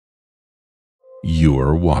You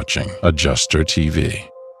are watching Adjuster TV.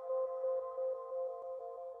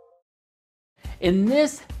 In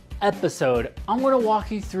this episode, I'm going to walk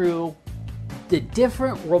you through the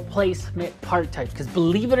different replacement part types, because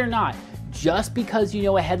believe it or not, just because you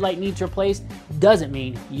know a headlight needs replaced doesn't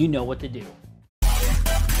mean you know what to do.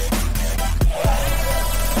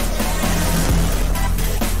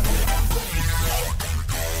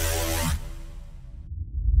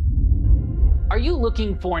 Are you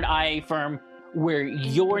looking for an IA firm where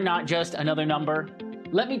you're not just another number?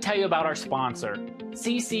 Let me tell you about our sponsor,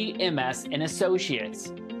 CCMS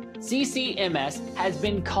Associates. CCMS has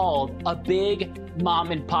been called a big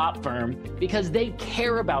mom and pop firm because they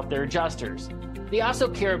care about their adjusters. They also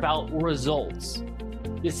care about results.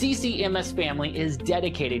 The CCMS family is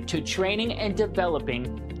dedicated to training and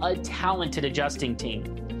developing a talented adjusting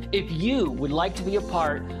team. If you would like to be a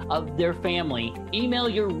part of their family, email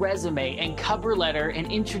your resume and cover letter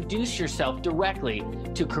and introduce yourself directly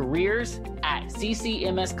to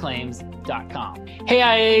careers@ccmsclaims.com. Hey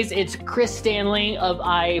IAs, it's Chris Stanley of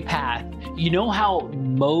IAPath. You know how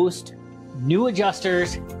most new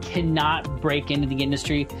adjusters cannot break into the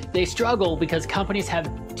industry? They struggle because companies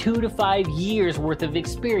have 2 to 5 years worth of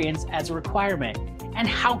experience as a requirement. And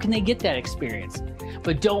how can they get that experience?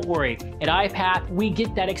 But don't worry, at IAPath, we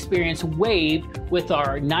get that experience waived with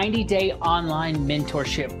our 90-day online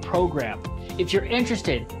mentorship program. If you're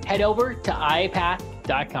interested, head over to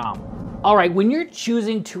iapath.com. All right, when you're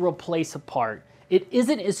choosing to replace a part, it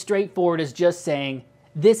isn't as straightforward as just saying,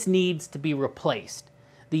 this needs to be replaced.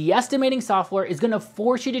 The estimating software is going to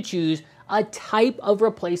force you to choose a type of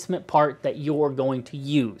replacement part that you're going to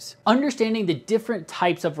use. Understanding the different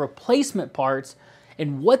types of replacement parts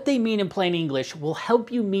and what they mean in plain English will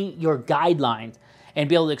help you meet your guidelines and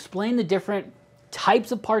be able to explain the different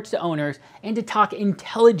types of parts to owners and to talk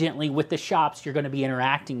intelligently with the shops you're going to be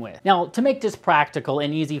interacting with. Now, to make this practical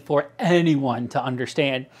and easy for anyone to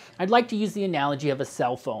understand, I'd like to use the analogy of a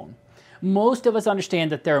cell phone. Most of us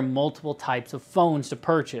understand that there are multiple types of phones to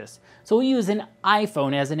purchase, so we'll use an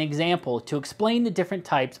iPhone as an example to explain the different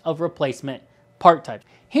types of replacement part types.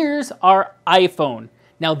 Here's our iPhone.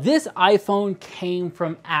 Now this iPhone came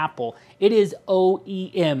from Apple. It is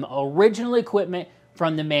OEM, original equipment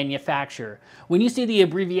from the manufacturer. When you see the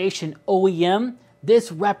abbreviation OEM,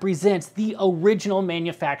 this represents the original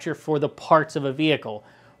manufacturer for the parts of a vehicle.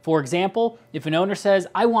 For example, if an owner says,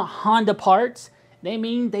 I want Honda parts, they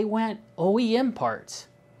mean they want OEM parts.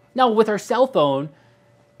 Now with our cell phone,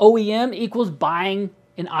 OEM equals buying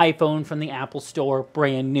an iPhone from the Apple store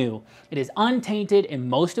brand new. It is untainted, and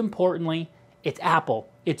most importantly, it's Apple.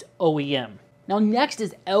 It's OEM. Now next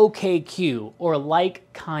is LKQ, or like,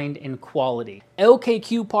 kind, and quality.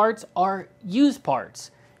 LKQ parts are used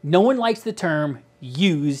parts. No one likes the term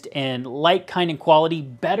used, and like, kind, and quality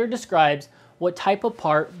better describes what type of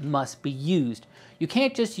part must be used. You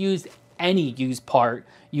can't just use any used part.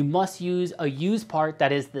 You must use a used part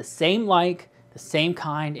that is the same like, the same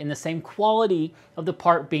kind, and the same quality of the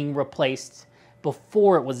part being replaced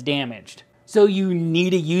before it was damaged. So you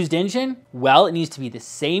need a used engine? Well, it needs to be the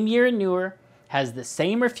same year and newer, has the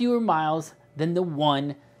same or fewer miles than the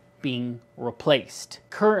one being replaced.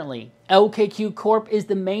 Currently, LKQ Corp is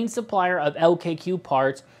the main supplier of LKQ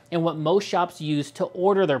parts and what most shops use to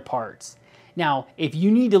order their parts. Now, if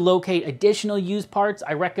you need to locate additional used parts,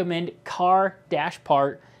 I recommend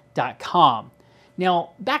car-part.com. Now,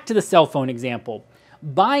 back to the cell phone example.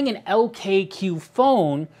 Buying an LKQ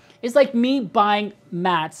phone is like me buying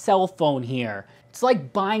Matt's cell phone here. It's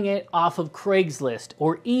like buying it off of Craigslist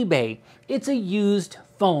or eBay. It's a used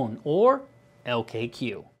phone, or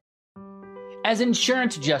LKQ. As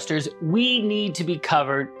insurance adjusters, we need to be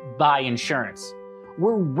covered by insurance.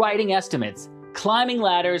 We're writing estimates, climbing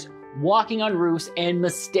ladders, walking on roofs, and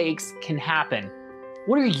mistakes can happen.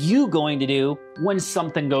 What are you going to do when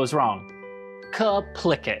something goes wrong?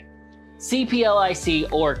 Kaplik it.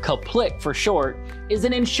 CPLIC, or Kaplik for short, is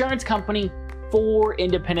an insurance company for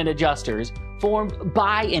independent adjusters, formed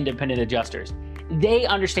by independent adjusters. They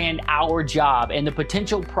understand our job and the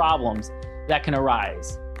potential problems that can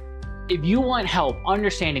arise. If you want help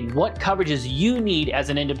understanding what coverages you need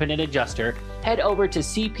as an independent adjuster, head over to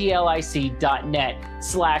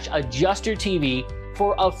cplic.net/AdjusterTV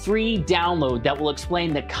for a free download that will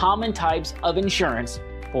explain the common types of insurance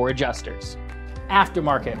for adjusters.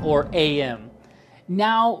 Aftermarket, or AM.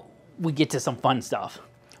 Now we get to some fun stuff.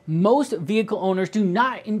 Most vehicle owners do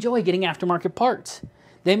not enjoy getting aftermarket parts.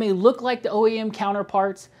 They may look like the OEM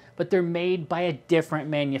counterparts, but they're made by a different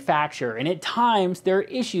manufacturer, and at times there are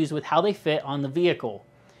issues with how they fit on the vehicle.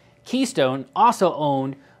 Keystone, also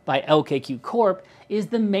owned by LKQ Corp is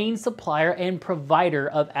the main supplier and provider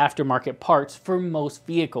of aftermarket parts for most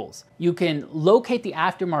vehicles. You can locate the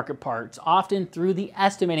aftermarket parts often through the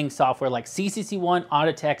estimating software like CCC1,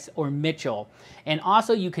 Autotex, or Mitchell. And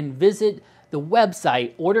also you can visit the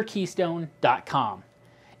website orderkeystone.com.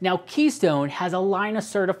 Now Keystone has a line of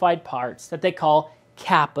certified parts that they call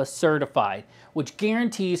CAPA certified, which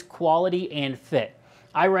guarantees quality and fit.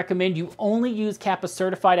 I recommend you only use CAPA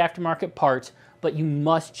certified aftermarket parts, but you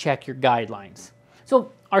must check your guidelines.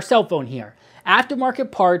 So our cell phone here.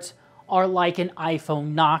 Aftermarket parts are like an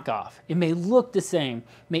iPhone knockoff. It may look the same,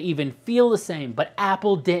 may even feel the same, but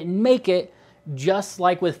Apple didn't make it. Just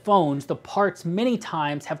like with phones, the parts many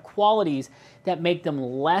times have qualities that make them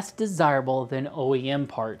less desirable than OEM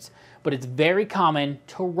parts, but it's very common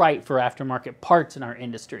to write for aftermarket parts in our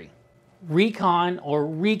industry. Recon or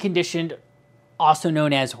reconditioned, also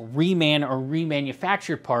known as reman or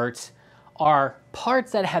remanufactured parts, are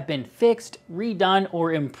parts that have been fixed, redone,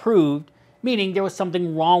 or improved, meaning there was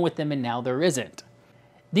something wrong with them and now there isn't.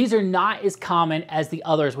 These are not as common as the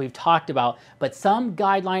others we've talked about, but some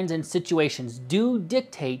guidelines and situations do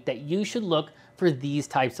dictate that you should look for these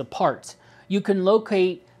types of parts. You can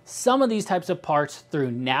locate some of these types of parts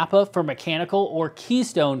through Napa for mechanical or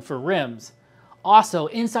Keystone for rims. Also,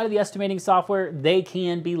 inside of the estimating software, they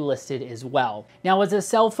can be listed as well. Now, as a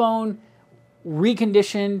cell phone,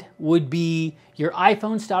 reconditioned would be your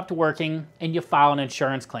iPhone stopped working and you file an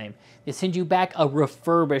insurance claim. They send you back a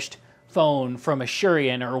refurbished phone from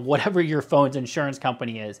Assurian or whatever your phone's insurance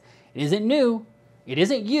company is. It isn't new, it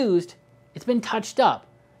isn't used, it's been touched up.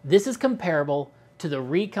 This is comparable to the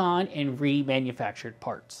recon and remanufactured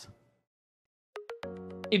parts.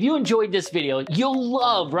 If you enjoyed this video, you'll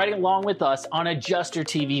love riding along with us on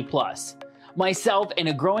AdjusterTV Plus. Myself and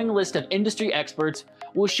a growing list of industry experts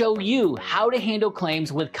will show you how to handle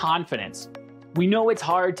claims with confidence. We know it's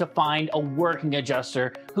hard to find a working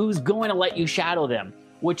adjuster who's going to let you shadow them,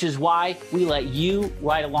 which is why we let you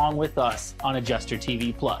ride along with us on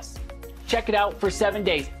AdjusterTV Plus. Check it out for 7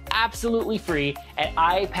 days, absolutely free at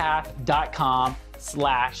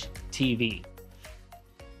ipath.com/TV.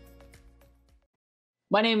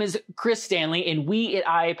 My name is Chris Stanley, and we at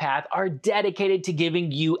iPath are dedicated to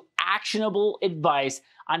giving you actionable advice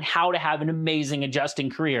on how to have an amazing adjusting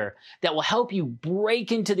career that will help you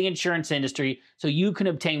break into the insurance industry so you can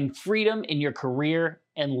obtain freedom in your career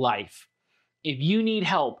and life. If you need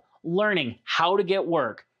help learning how to get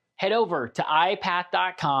work, head over to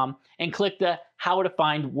ipath.com and click the How to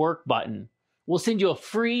Find Work button. We'll send you a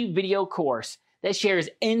free video course that shares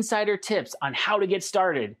insider tips on how to get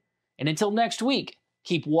started. And until next week,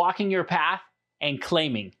 keep walking your path and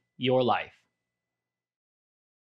claiming your life.